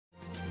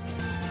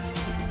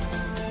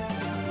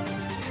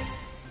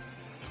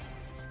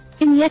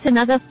yet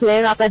another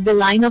flare-up at the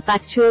line of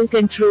actual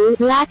control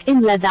 (LAC) in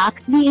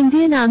Ladakh, the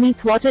Indian Army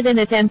thwarted an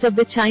attempt of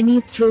the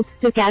Chinese troops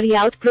to carry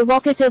out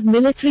provocative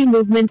military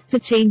movements to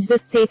change the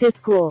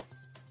status quo.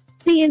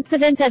 The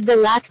incident at the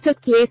LAC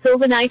took place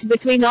overnight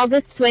between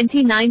August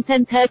 29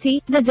 and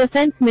 30, the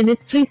Defense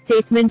Ministry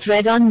statement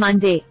read on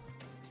Monday.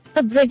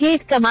 A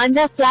brigade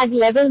commander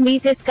flag-level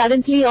meet is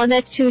currently on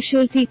at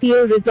Chushul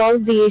to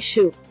resolve the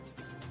issue.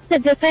 The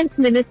Defense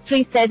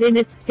Ministry said in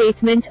its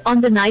statement, on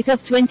the night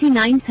of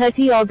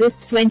 29-30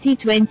 August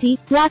 2020,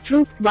 LAC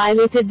troops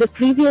violated the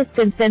previous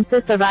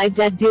consensus arrived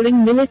at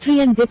during military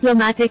and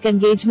diplomatic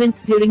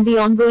engagements during the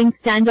ongoing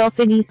standoff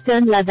in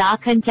eastern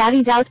Ladakh and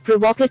carried out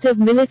provocative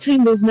military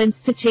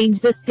movements to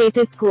change the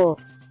status quo.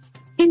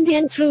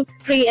 Indian troops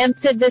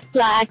preempted this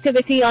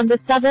activity on the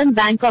southern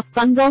bank of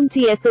Pangong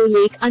Tso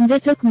Lake,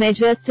 undertook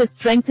measures to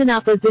strengthen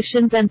our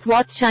positions and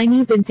thwart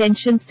Chinese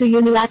intentions to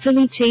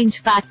unilaterally change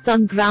facts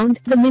on ground,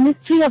 the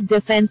Ministry of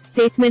Defense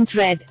statement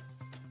read.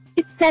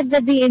 It said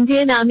that the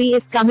Indian Army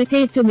is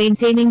committed to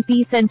maintaining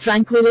peace and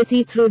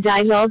tranquility through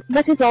dialogue,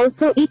 but is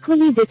also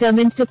equally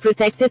determined to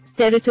protect its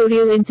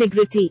territorial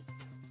integrity.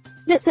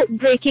 This is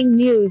breaking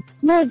news.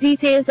 More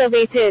details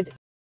awaited.